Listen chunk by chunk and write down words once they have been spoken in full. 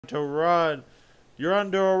to run. You're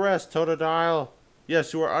under arrest, Totodile.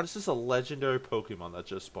 Yes, you are. This is a legendary Pokemon that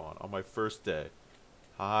just spawned on my first day.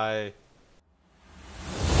 Hi.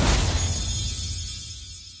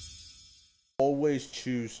 Always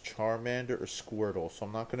choose Charmander or Squirtle, so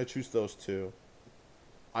I'm not going to choose those two.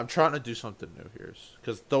 I'm trying to do something new here,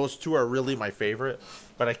 because those two are really my favorite,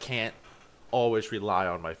 but I can't always rely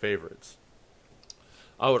on my favorites.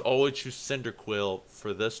 I would always choose Cyndaquil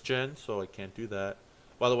for this gen, so I can't do that.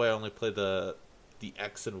 By the way, I only play the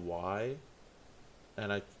X and Y,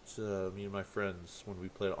 and me and my friends, when we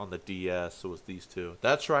played on the DS, it was these two.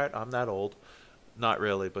 That's right, I'm that old. Not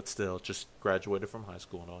really, but still, just graduated from high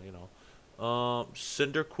school and all, you know.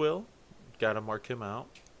 Cyndaquil, gotta mark him out.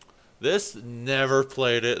 This never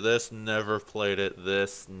played it. This never played it.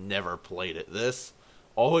 This never played it. This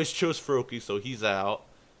always chose Froakie, so he's out.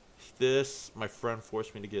 This, my friend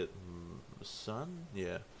forced me to get Sun.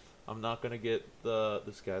 Yeah, I'm not gonna get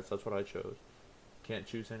this guy. So that's what I chose. Can't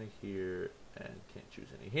choose any here, and can't choose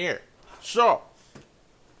any here. So,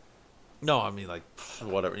 no, I mean like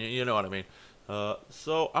whatever. You know what I mean.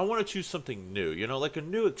 So I want to choose something new. You know, like a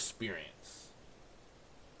new experience.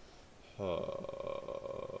 I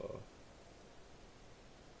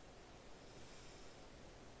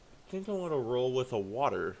think I want to roll with a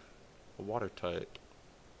water type.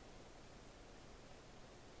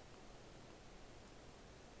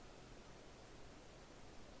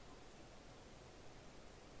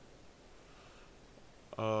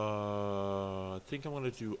 I think I'm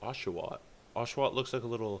gonna do Oshawott. Oshawott looks like a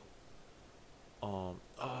little, oh,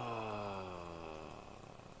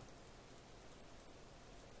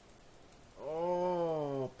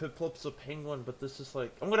 Piplup's a penguin, but this is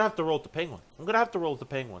like, I'm gonna have to roll with the penguin. I'm gonna have to roll with the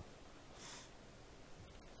penguin.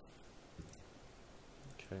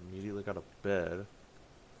 Okay, immediately got a bed.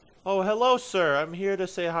 Oh, hello, sir. I'm here to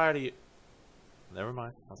say hi to you. Never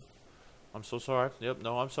mind. I'm so sorry. Yep,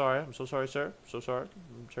 no, I'm sorry. I'm so sorry, sir. So sorry.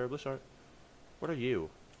 I'm terribly sorry. What are you?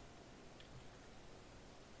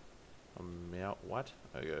 A meow. What?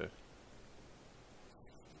 Okay.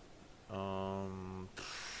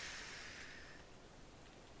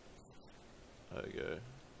 Okay.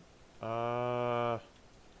 A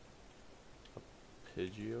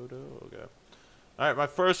Pidgeotto? Okay. Alright, my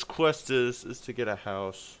first quest is to get a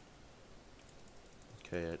house.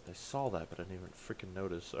 Okay, I saw that, but I didn't even freaking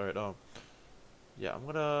notice. Alright, yeah, I'm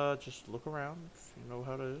gonna just look around. You know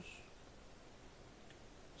how it is.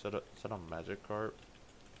 Is that a magic cart?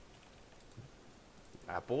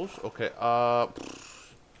 Apples? Okay,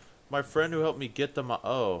 my friend who helped me get them,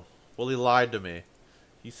 oh, well, he lied to me.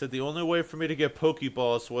 He said the only way for me to get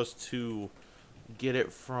Pokeballs was to get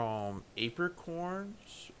it from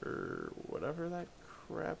apricorns, or whatever that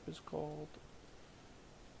crap is called.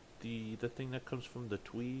 The thing that comes from the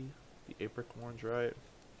Twee, the apricorns, right?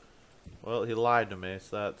 Well, he lied to me,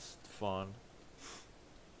 so that's fun.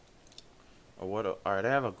 Alright, I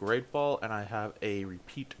have a Great Ball and I have a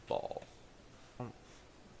Repeat Ball.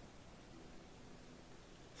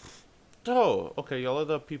 Oh, okay, y'all are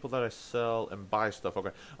the people that I sell and buy stuff.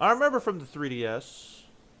 Okay, I remember from the 3DS.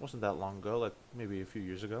 Wasn't that long ago, like maybe a few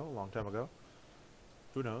years ago, a long time ago.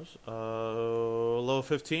 Who knows? Level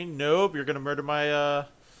 15? Nope, you're gonna murder my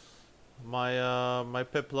my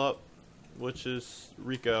Piplup, which is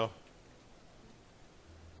Rico.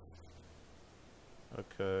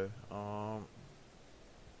 Okay,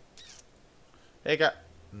 hey, guy.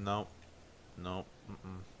 No. No.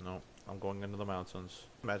 No. I'm going into the mountains.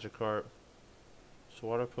 Magikarp. So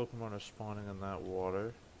water Pokemon are spawning in that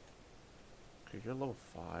water. Okay, you're level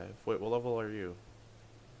 5. Wait, what level are you?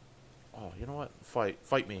 Oh, you know what?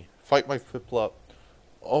 Fight me. Fight my Piplup.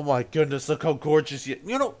 Oh my goodness, look how gorgeous you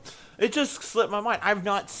know, it just slipped my mind. I've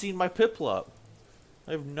not seen my Piplup.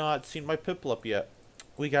 I've not seen my Piplup yet.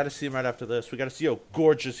 We gotta see him right after this. We gotta see how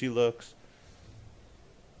gorgeous he looks.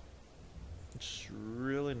 It's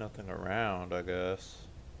really nothing around, I guess.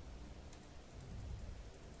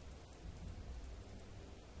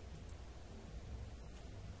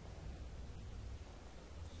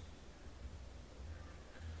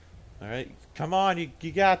 Alright, come on,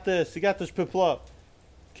 you got this. You got this, Piplup.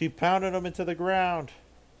 Keep pounding them into the ground.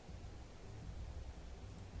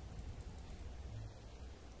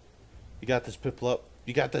 You got this, Piplup.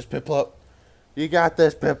 You got this, Piplup. You got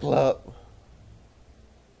this, Piplup.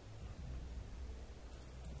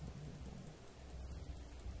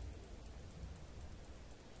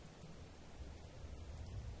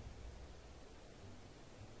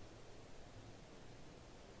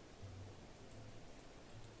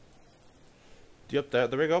 Yep, there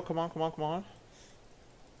we go. Come on, come on, come on.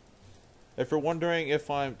 If you're wondering if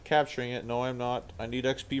I'm capturing it, no, I'm not. I need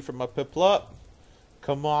XP from my Piplup.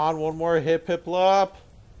 Come on, one more hit, Piplup.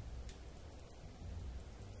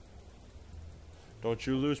 Don't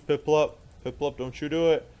you lose, Piplup. Piplup, don't you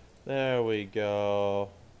do it. There we go.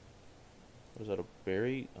 Was that a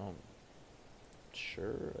berry?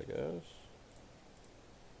 Sure, I guess.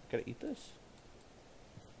 Gotta eat this?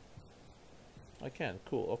 I can.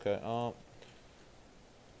 Cool. Okay.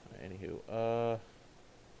 Anywho,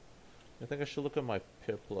 I think I should look at my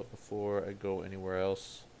Piplup before I go anywhere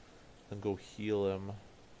else. Then go heal him.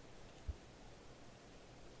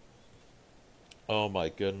 Oh my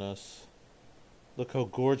goodness. Look how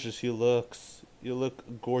gorgeous he looks. You look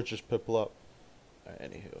gorgeous, Piplup.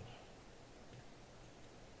 Anywho.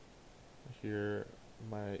 Here,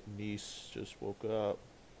 my niece just woke up.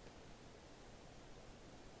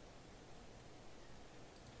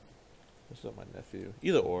 Is that my nephew?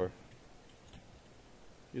 Either or.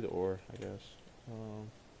 Either or, I guess.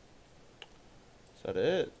 Is that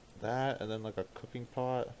it? That, and then like a cooking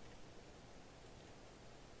pot.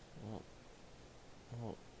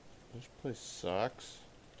 Oh, this place sucks.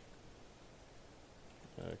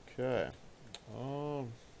 Okay.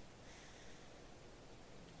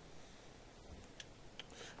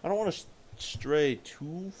 I don't want to stray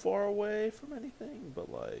too far away from anything,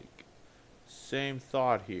 but like, same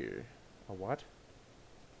thought here. A what?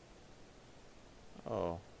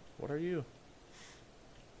 Oh, what are you?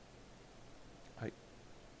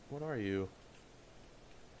 What are you?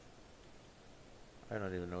 I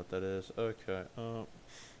don't even know what that is. Okay. Oh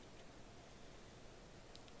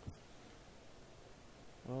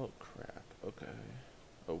crap. Okay.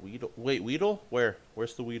 A Weedle. Wait, Weedle? Where?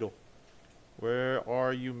 Where's the Weedle? Where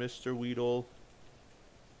are you, Mr. Weedle?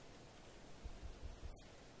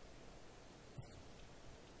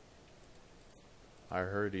 I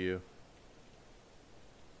heard you.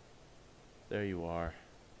 There you are.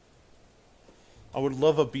 I would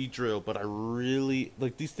love a bee drill, but I really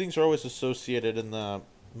like these things are always associated in the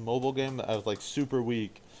mobile game that I was like super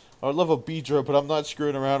weak. I would love a bee drill, but I'm not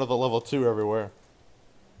screwing around with a level 2 everywhere.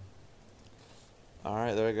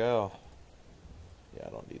 Alright, there we go. Yeah, I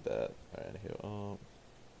don't need that. Alright, anywho.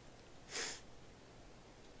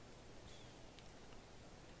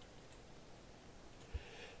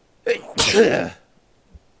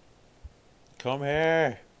 Come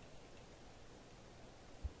here.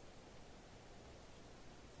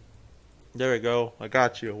 There we go. I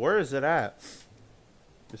got you. Where is it at?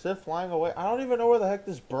 Is it flying away? I don't even know where the heck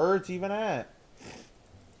this bird's even at.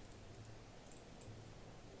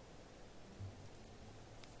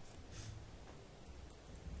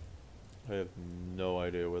 I have no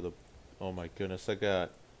idea where the... Oh my goodness, I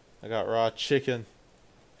got raw chicken.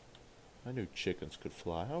 I knew chickens could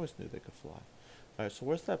fly. I always knew they could fly. Alright, so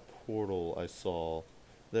where's that portal I saw?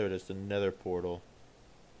 There it is, the nether portal.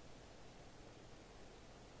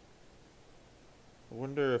 I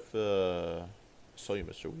wonder if, I saw you,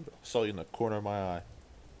 Mr. Weedle. I saw you in the corner of my eye.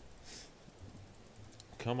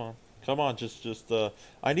 Come on. Come on,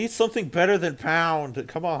 I need something better than pound.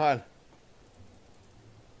 Come on.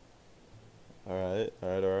 Alright,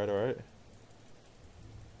 alright.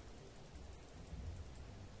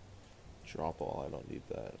 Drop all, I don't need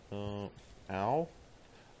that. Ow?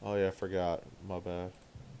 Oh yeah, I forgot. My bad.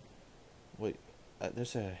 Wait,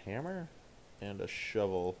 there's a hammer? And a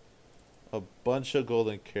shovel. A bunch of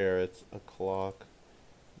golden carrots, a clock.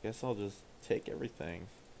 I guess I'll just take everything.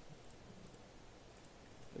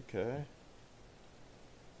 Okay.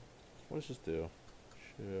 What does this do?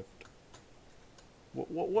 Shift.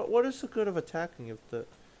 What is the good of attacking if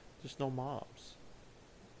there's no mobs?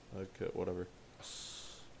 Okay, whatever.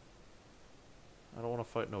 I don't want to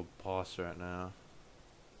fight no boss right now.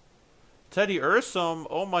 Teddy Ursum?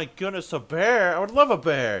 Oh my goodness, a bear! I would love a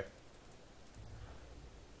bear!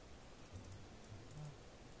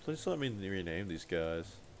 Please let me rename these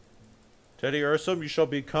guys. Teddy Ursum, you shall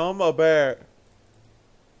become a bear.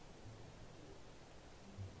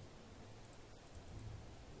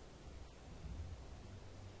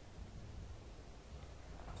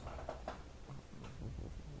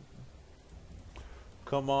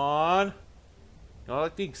 Come on. You're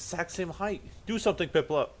like the exact same height. Do something,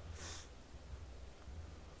 Piplup.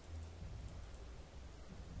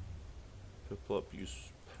 Piplup,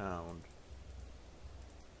 use pound.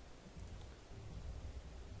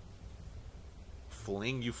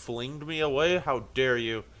 Fling? You flinged me away? How dare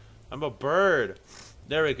you? I'm a bird.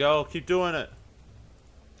 There we go. Keep doing it.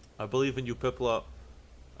 I believe in you, Piplup.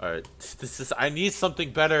 Alright. I need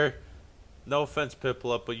something better. No offense,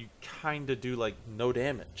 Piplup, but you kinda do, like, no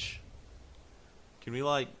damage. Can we,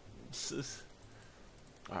 like...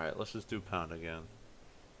 Alright, let's just do pound again.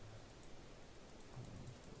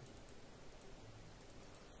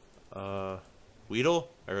 Weedle?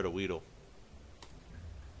 I heard a Weedle.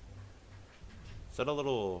 Is that a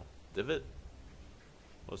little divot?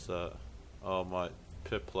 What's that? Oh, my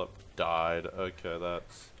Piplup died. Okay,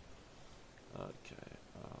 that's... Okay.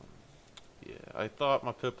 Yeah, I thought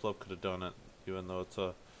my Piplup could have done it, even though it's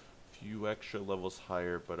a few extra levels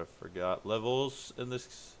higher, but I forgot. Levels in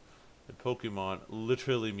this in Pokemon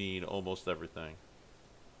literally mean almost everything.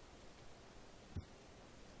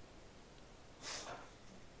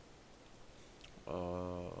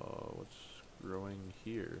 What's growing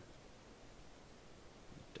here?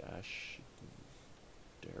 Darish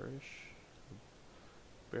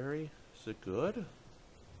berry? Is it good?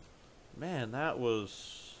 Man, that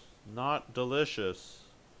was not delicious.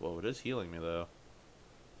 Well, it is healing me though.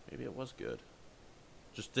 Maybe it was good.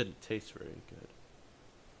 Just didn't taste very good.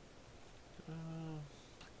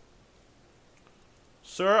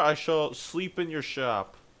 Sir, I shall sleep in your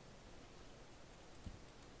shop.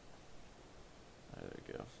 There we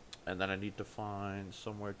go. And then I need to find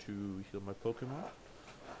somewhere to heal my Pokemon.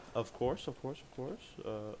 Of course.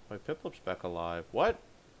 My Piplup's back alive. What?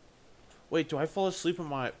 Wait, do I fall asleep and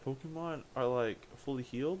my Pokemon are like fully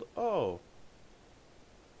healed? Oh.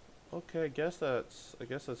 Okay, I guess that's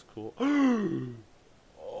cool.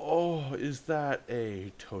 Oh, is that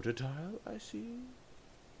a Totodile I see?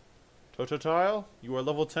 Totodile, you are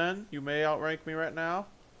level 10. You may outrank me right now.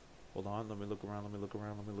 Hold on, let me look around.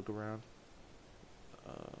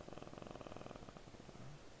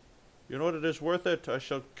 You know what? It is worth it. I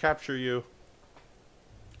shall capture you.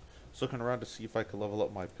 Just looking around to see if I can level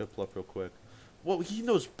up my Piplup real quick. Whoa, he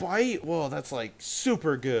knows Bite? Whoa, that's like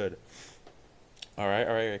super good.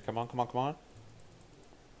 Alright, come on.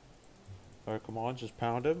 Alright, come on, just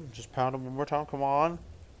pound him. Just pound him one more time, come on.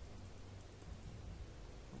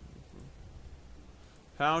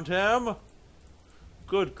 Pound him!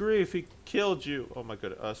 Good grief, he killed you. Oh my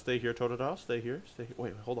goodness. Stay here, Totodile. Stay here.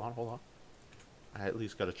 Wait, hold on. I at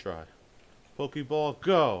least gotta try. Pokeball,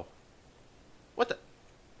 go! What the?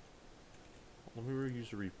 Let me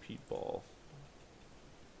use a repeat ball.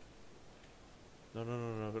 No.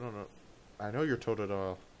 I know you're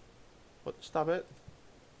Totodile. What? Stop it.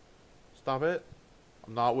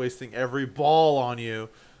 I'm not wasting every ball on you.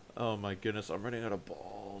 Oh my goodness, I'm running out of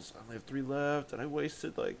balls. I only have 3 left, and I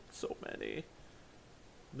wasted like so many.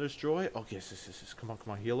 There's Joy. Oh yes. Come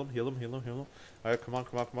on. Heal him. Alright, come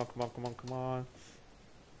on.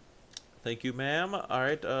 Thank you, ma'am.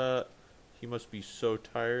 Alright, he must be so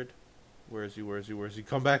tired. Where is he?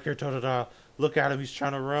 Come back here, Totodile. Look at him, he's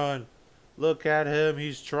trying to run. Look at him,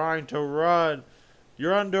 he's trying to run.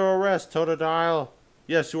 You're under arrest, Totodile.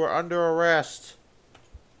 Yes, you are under arrest.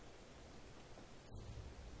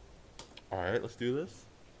 Alright, let's do this.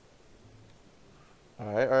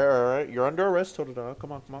 Alright. You're under arrest, Totodile.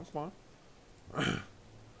 Come on.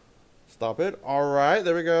 Stop it. Alright,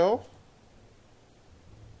 there we go.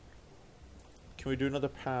 Can we do another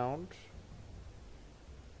pound?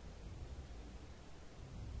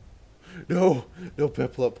 No,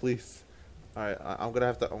 Piplup, please. Alright, I'm gonna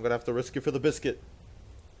have to risk it for the biscuit.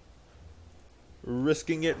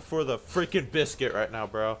 Risking it for the freaking biscuit right now,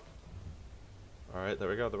 bro. Alright, there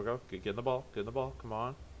we go. Get in the ball. Come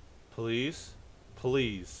on. Please.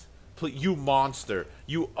 You monster.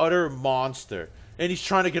 You utter monster. And he's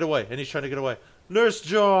trying to get away. Nurse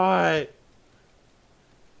Joy!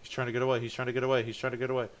 He's trying to get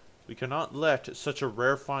away. We cannot let such a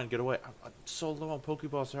rare find get away. I'm so low on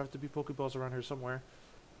Pokeballs. There have to be Pokeballs around here somewhere.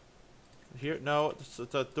 Here? No.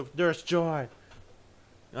 Nurse Joy!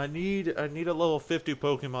 I need a level 50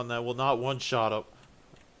 Pokemon that will not one-shot up.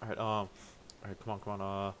 Alright, come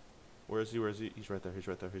on. Where is he? He's right there.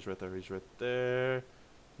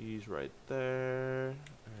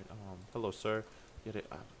 Alright, hello, sir. Get it?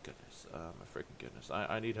 Oh, goodness. My freaking goodness.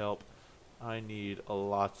 I need help. I need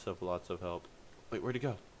lots of help. Wait, where'd he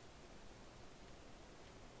go?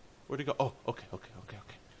 Oh, okay.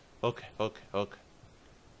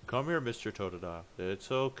 Come here, Mr. Totodile. It's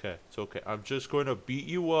okay. I'm just going to beat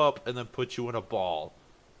you up and then put you in a ball.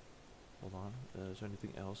 Hold on. Is there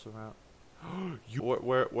anything else around?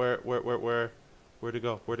 Where'd it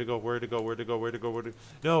go?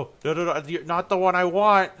 No. You're not the one I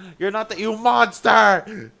want. You're not you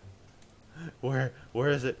monster. Where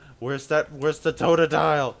is it? Where's the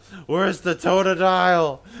Totodile? Where's the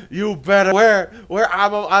Totodile? You better. Where?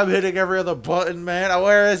 I'm hitting every other button, man.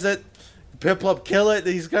 Where is it? Piplup, kill it.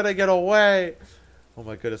 He's gonna get away. Oh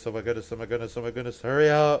my goodness. Hurry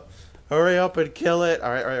up and kill it.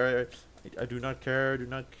 All right. I do not care.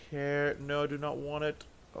 No, do not want it.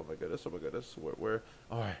 Oh my goodness. Where?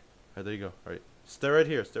 All right, there you go. All right, stay right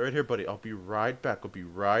here, buddy. I'll be right back.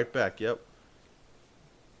 Yep.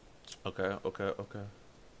 Okay, okay, okay.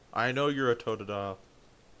 I know you're a Totodile.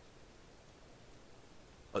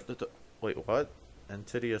 Wait, what?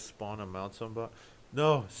 Entity has spawned a mount somebody?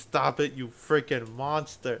 No, stop it, you freaking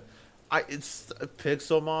monster. It's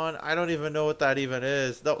pixelmon? I don't even know what that even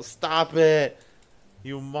is. No, stop it.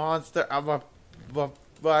 You monster. I don't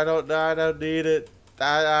need it.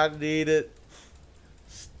 I need it.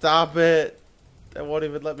 Stop it. That won't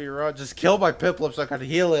even let me run. Just kill my Piplup so I can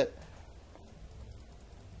heal it.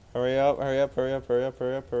 Hurry up, hurry up, hurry up, hurry up,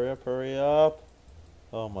 hurry up, hurry up, hurry up.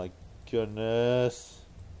 Oh my goodness.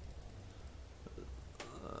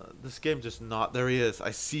 This game just not. There he is.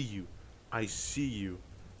 I see you. I see you.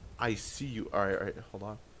 I see you. Alright, alright, hold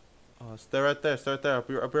on. Stay right there, stay right there. I'll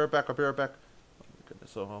be right back, I'll be right back. Oh my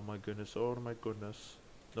goodness, oh my goodness, oh my goodness.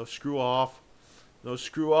 No, screw off. No,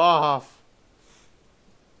 screw off.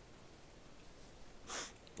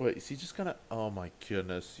 Wait, is he just gonna... Oh my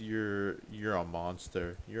goodness, you're a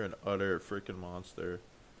monster. You're an utter freaking monster.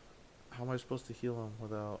 How am I supposed to heal him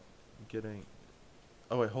without getting...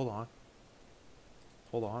 Oh wait, hold on.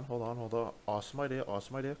 Hold on, hold on, hold on. Awesome idea,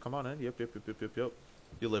 awesome idea. Come on in. Yep, yep, yep, yep, yep, yep.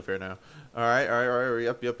 You live here now. Alright, alright, alright,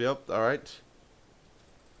 yep, yep, yep. Alright.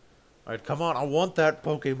 Alright, come on, I want that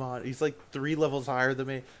Pokemon. He's like 3 levels higher than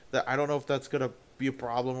me. That I don't know if that's gonna be a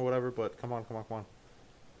problem or whatever, but come on, come on, come on.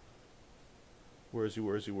 Where is he?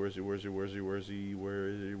 Where is he? Where is he? Where is he? Where is he? Where is he? Where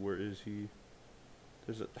is he? Where is he?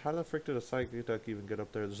 There's a... How the frick did a Psychic Duck even get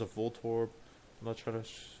up there? There's a Voltorb. I'm not trying to...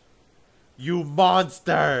 You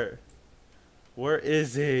monster! Where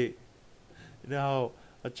is he? No.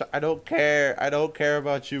 I don't care. I don't care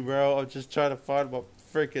about you, bro. I'm just trying to find my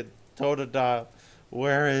freaking Totodile.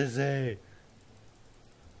 Where is he?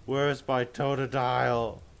 Where is my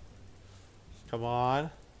Totodile? Come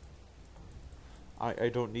on. I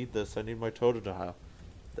don't need this. I need my Totodile.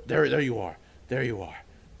 There you are. There you are.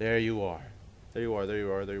 There you are. There you are. There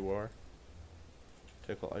you are. There you are.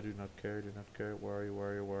 Tickle. I do not care. I do not care. Where are you? Where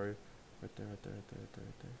are you? Where are you? Right there. Right there. Right there. Right there.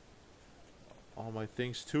 Right there. All my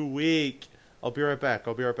things too weak. I'll be right back.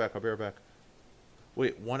 I'll be right back. I'll be right back.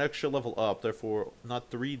 Wait, 1 extra level up. Therefore,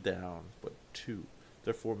 not 3 down, but 2.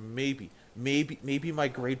 Therefore, maybe my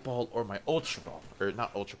Great Ball or my Ultra Ball, or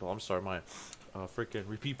not Ultra Ball. I'm sorry, my freaking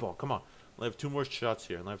Repeat Ball. Come on, I have 2 more shots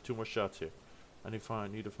here. I have 2 more shots here. I need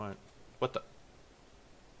to find. What the?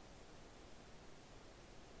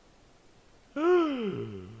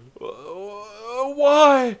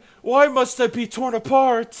 Why? Why must I be torn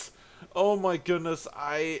apart? Oh my goodness,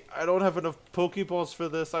 I don't have enough Pokeballs for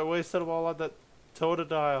this. I wasted them all on that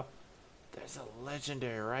Totodile. There's a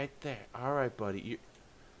legendary right there. Alright, buddy. You...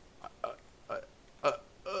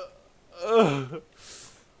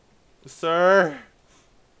 Sir?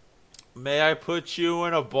 May I put you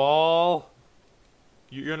in a ball?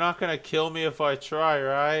 You're not gonna kill me if I try,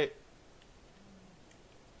 right?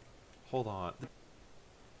 Hold on.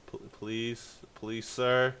 Please. Please,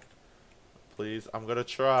 sir. Please, I'm gonna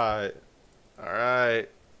try. Alright.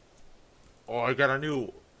 Oh, I got a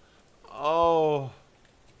new... Oh.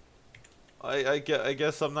 I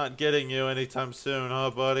guess I'm not getting you anytime soon,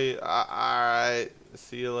 huh, buddy? Alright.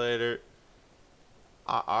 See you later.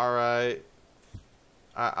 Alright.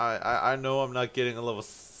 I know I'm not getting a level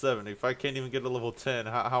 70. If I can't even get a level 10,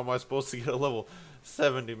 how am I supposed to get a level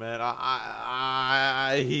 70, man?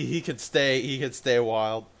 He can stay. He can stay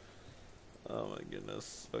wild. Oh my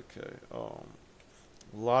goodness. Okay. A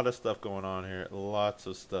lot of stuff going on here. Lots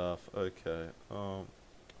of stuff. Okay.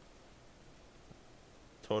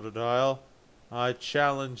 Totodile, I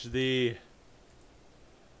challenge thee.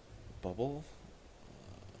 Bubble?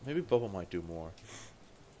 Maybe Bubble might do more.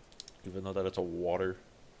 Even though that it's a water.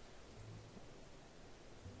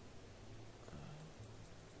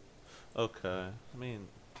 Okay. I mean,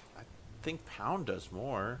 I think Pound does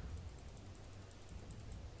more.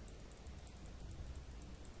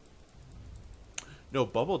 No,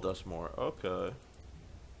 Bubble does more. Okay.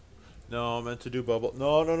 No, I meant to do Bubble.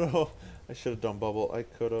 No, no, no. I should have done Bubble. I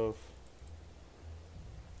could have.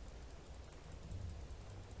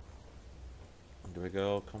 There we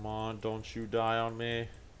go. Come on. Don't you die on me.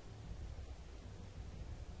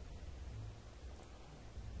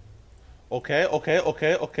 Okay, okay,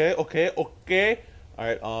 okay, okay, okay, okay.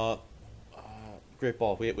 Alright, Great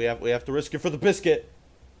Ball. We have to risk it for the biscuit.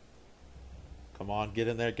 Come on, get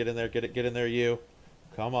in there, get in there, get in there, you.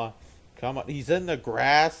 Come on. Come on. He's in the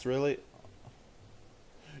grass, really?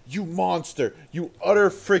 You monster! You utter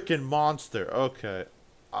freaking monster! Okay.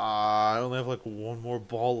 I only have like 1 more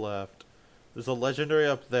ball left. There's a legendary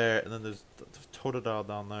up there, and then there's the Totodile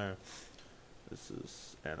down there. This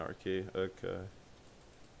is anarchy. Okay.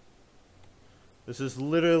 This is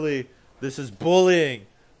literally... This is bullying!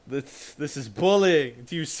 This is bullying.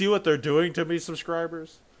 Do you see what they're doing to me,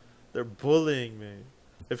 subscribers? They're bullying me.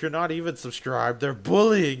 If you're not even subscribed, they're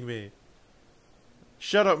bullying me.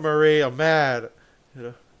 Shut up, Marie. I'm mad. You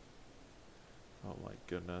know? Oh my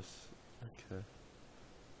goodness. Okay.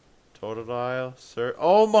 Totodile, sir.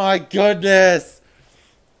 Oh my goodness.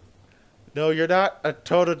 No, you're not a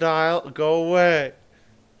Totodile. Go away.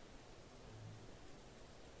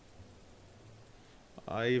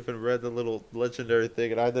 I even read the little legendary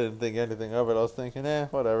thing and I didn't think anything of it. I was thinking,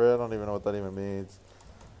 whatever. I don't even know what that even means.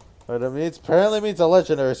 But it means, apparently means a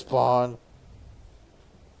legendary spawn.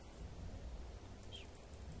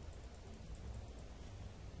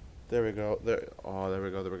 There we go. There. Oh, there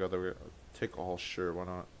we go. There we go. There we go. Take all. Sure. Why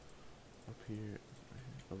not? Up here.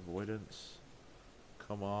 Avoidance.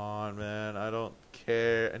 Come on, man. I don't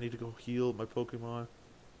care. I need to go heal my Pokemon.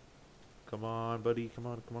 Come on, buddy. Come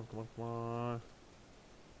on. Come on. Come on. Come on.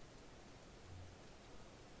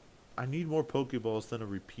 I need more Pokeballs than a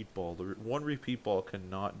repeat ball. The one repeat ball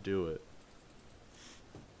cannot do it.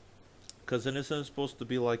 Because then isn't it supposed to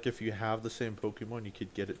be like if you have the same Pokemon, you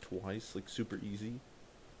could get it twice, like super easy?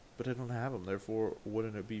 But I don't have them, therefore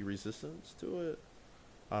wouldn't it be resistance to it?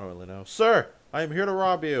 I don't really know. Sir, I am here to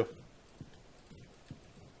rob you.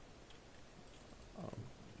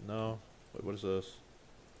 No. Wait, what is this?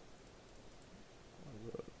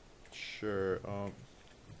 Sure.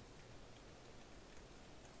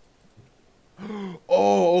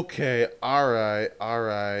 Oh, okay. All right. All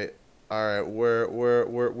right. All right.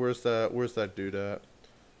 Where's that dude at?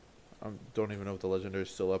 I don't even know if the legendary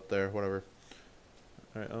is still up there. Whatever.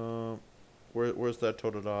 All right. Where's that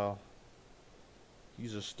Totodile?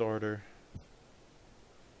 He's a starter.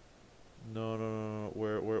 No.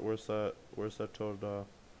 Where's that Totodile?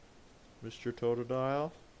 Mr.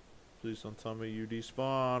 Totodile? Please don't tell me you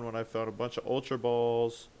despawn when I found a bunch of Ultra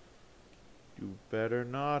Balls. You better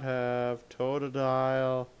not have.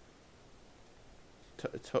 Totodile.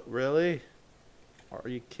 Really? Are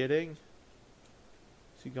you kidding?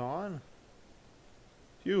 Is he gone?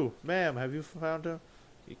 You, ma'am, have you found him?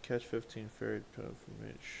 You catch 15 fairy for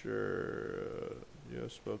me. Sure. You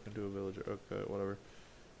have spoken to a villager. Okay, whatever.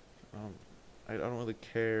 I don't really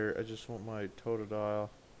care. I just want my Totodile.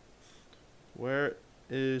 Where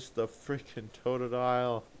is the freaking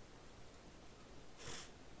Totodile?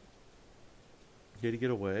 Did he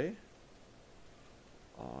get away?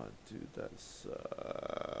 Oh, dude, that sucks.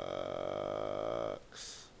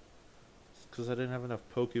 It's because I didn't have enough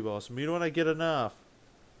Pokeballs. Mean when I get enough.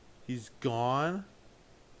 He's gone?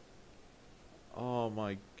 Oh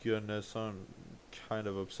my goodness, I'm kind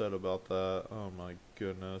of upset about that. Oh my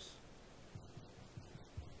goodness.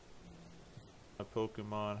 My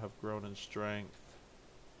Pokemon have grown in strength.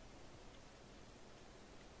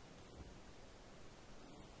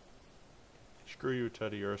 Screw you,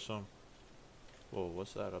 Teddy Ursum. Whoa,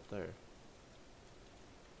 what's that up there?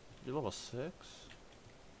 You're level 6? I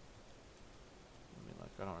mean, like,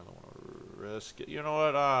 I don't really want to risk it. You know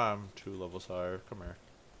what? I'm 2 levels higher. Come here.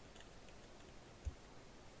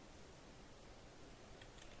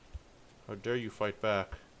 How dare you fight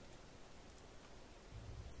back?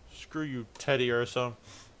 Screw you, Teddy Ursum.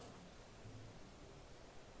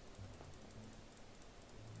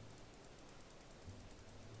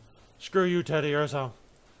 Screw you, Teddy Ursum.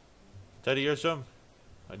 Teddy Ursum,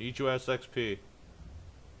 I need you as XP.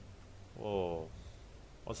 Whoa.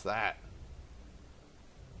 What's that?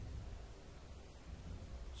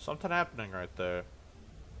 Something happening right there.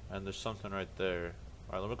 And there's something right there.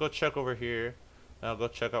 Alright, let me go check over here. Then I'll go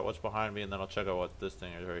check out what's behind me, and then I'll check out what this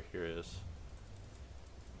thing right here is.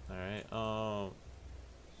 Alright,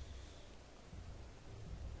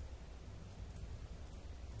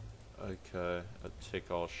 okay, a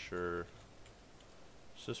take all sure.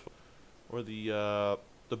 Is this or the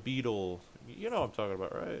beetle? You know what I'm talking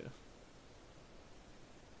about, right?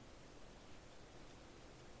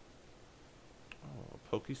 Oh,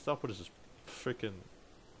 Pokestop? What is this? Freaking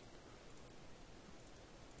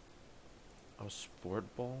a sport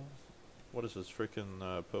ball? What is this freaking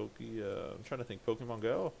I'm trying to think. Pokemon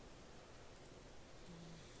Go?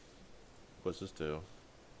 What's this do?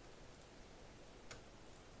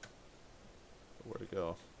 Where'd it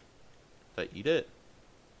go? Did I eat it?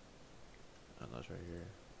 Oh, that's right here.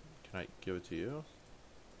 Can I give it to you?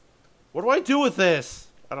 What do I do with this?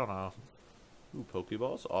 I don't know. Ooh,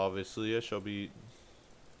 Pokeballs. Obviously, I shall be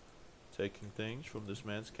taking things from this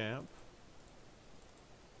man's camp.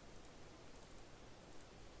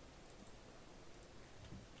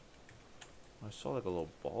 I saw like a little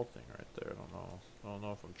ball thing right there. I don't know. I don't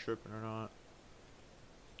know if I'm tripping or not.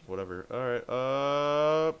 Whatever. Alright,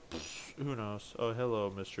 who knows? Oh,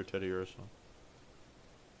 hello, Mr. Teddy Ursum.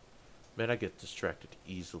 Man, I get distracted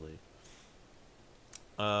easily.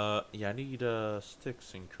 Yeah, I need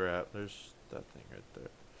sticks and crap. There's that thing right there.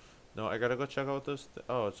 No, I gotta go check out this.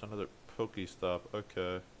 Oh, it's another Pokestop.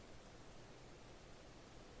 Okay.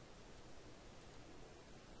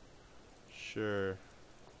 Sure.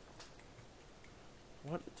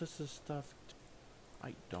 What does this stuff do?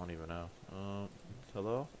 I don't even know.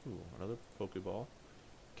 Hello? Ooh, another Pokeball.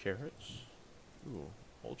 Carrots. Ooh,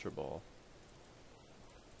 Ultra Ball.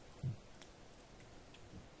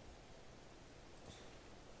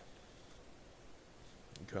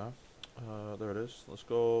 Okay. There it is. Let's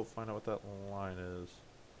go find out what that line is.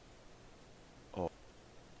 Oh.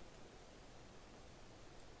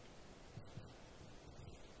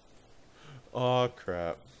 Oh,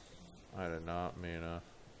 crap. I did not mean to.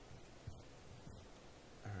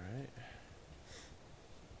 Alright.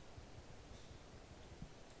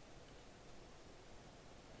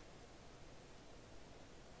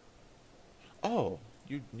 Oh,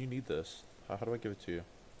 you need this. How do I give it to you?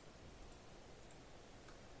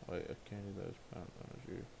 Wait, I can't do those pound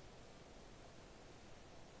energy.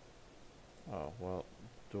 Oh, well,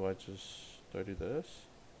 do I do this?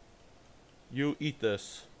 You eat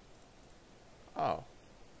this. Oh.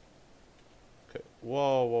 Okay.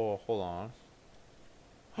 Whoa, whoa, hold on.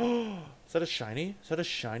 Is that a shiny? Is that a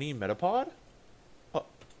shiny Metapod? Oh,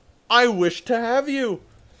 I wish to have you!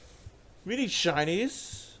 We need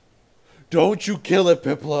shinies. Don't you kill it,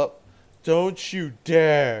 Piplup. Don't you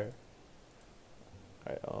dare.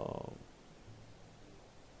 I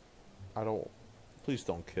don't... Please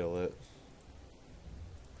don't kill it.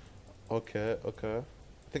 Okay, okay.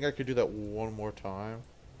 I think I could do that one more time.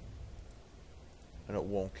 And it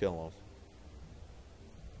won't kill him.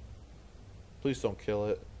 Please don't kill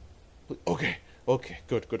it. Okay, okay.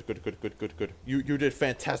 Good. You did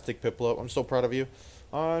fantastic, Piplup. I'm so proud of you.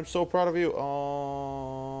 I'm so proud of you.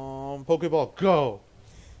 Pokeball, go!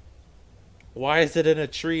 Why is it in a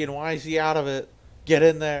tree and why is he out of it? Get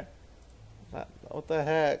in there. What the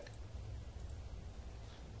heck?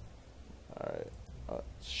 Alright.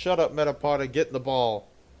 Shut up, Metapod, and get in the ball.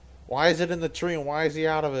 Why is it in the tree and why is he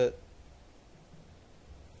out of it?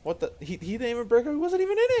 What the? He didn't even break up. He wasn't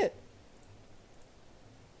even in it.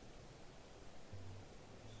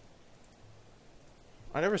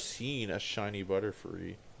 I never seen a shiny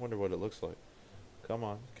Butterfree. Wonder what it looks like. Come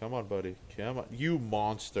on, buddy. Come on, you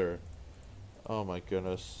monster. Oh my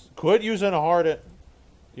goodness. Quit using a Harden.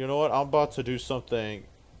 You know what? I'm about to do something.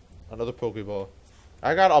 Another Pokeball.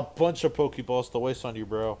 I got a bunch of Pokeballs to waste on you,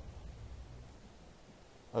 bro.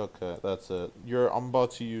 Okay, that's it. I'm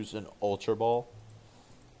about to use an Ultra Ball.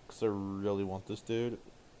 Because I really want this dude.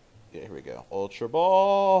 Yeah, here we go. Ultra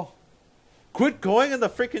Ball. Quit going in the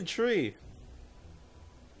freaking tree.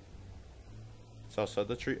 It's outside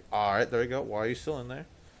the tree. Alright, there you go. Why are you still in there?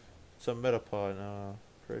 It's a Metapod.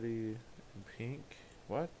 Pretty pink.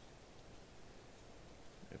 What?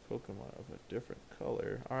 A Pokemon of a different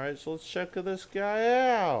color. Alright, so let's check this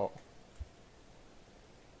guy out.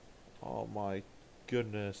 Oh my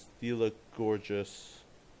goodness. You look gorgeous.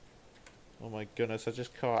 Oh my goodness. I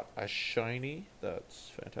just caught a shiny.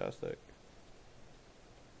 That's fantastic.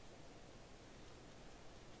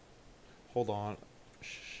 Hold on.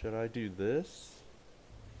 Should I do this?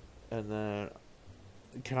 And then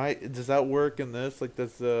does that work in this? Like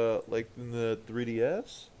that's like in the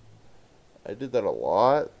 3DS? I did that a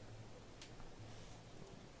lot.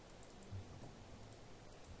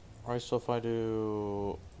 Alright, so if I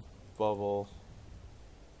do bubble,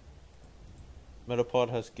 Metapod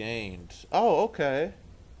has gained. Oh, okay.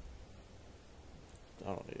 I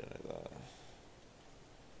don't need any of that.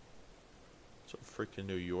 It's a freaking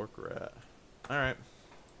New York rat. Alright.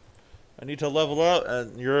 I need to level up,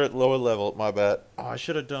 and you're at lower level. My bad. Oh, I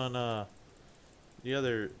should have done the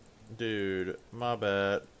other dude. My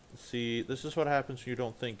bad. See, this is what happens when you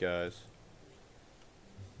don't think, guys.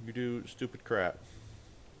 You do stupid crap.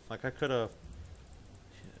 Like, I could have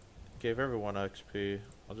gave everyone XP.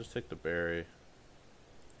 I'll just take the berry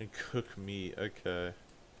and cook meat. Okay.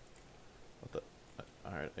 What the?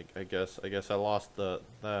 Alright, I guess I lost that.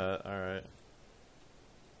 Alright.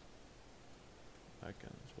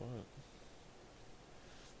 Seconds. What?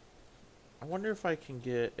 I wonder if I can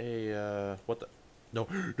get a, what the? No.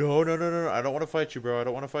 No. I don't want to fight you, bro. I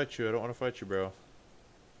don't want to fight you, bro.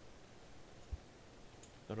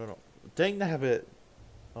 No. Dang nabbit.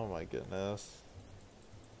 Oh my goodness.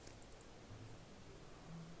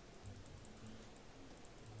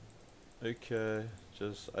 Okay.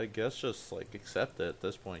 I guess just, like, accept it at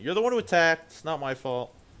this point. You're the one who attacked. It's not my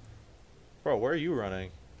fault. Bro, where are you running?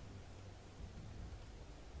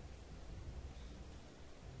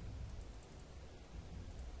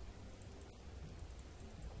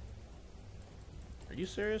 you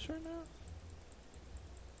serious right now?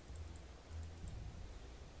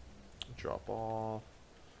 Drop off.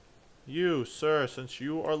 You, sir, since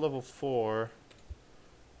you are level 4,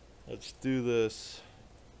 let's do this.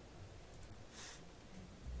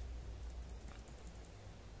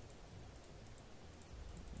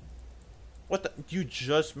 What the? You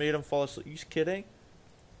just made him fall asleep? You kidding?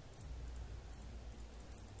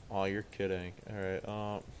 Oh, you're kidding.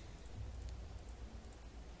 Alright,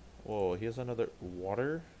 whoa, he has another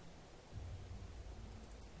water?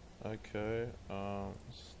 Okay,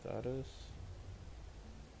 status.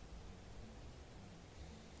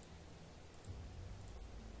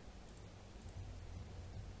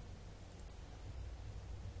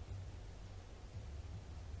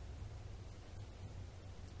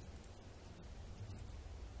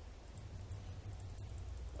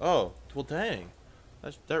 Oh, well dang.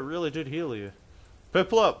 That really did heal you.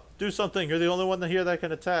 Piplup, do something. You're the only one here that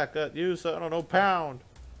can attack. Use, I don't know, pound.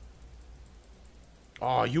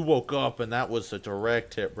 Oh, you woke up and that was a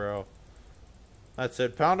direct hit, bro. That's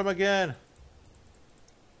it. Pound him again.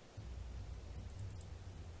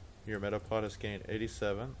 Your Metapod has gained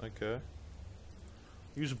 87. Okay.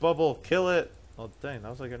 Use bubble. Kill it. Oh, dang. That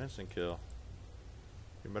was like an instant kill.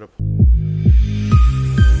 Your Metapod.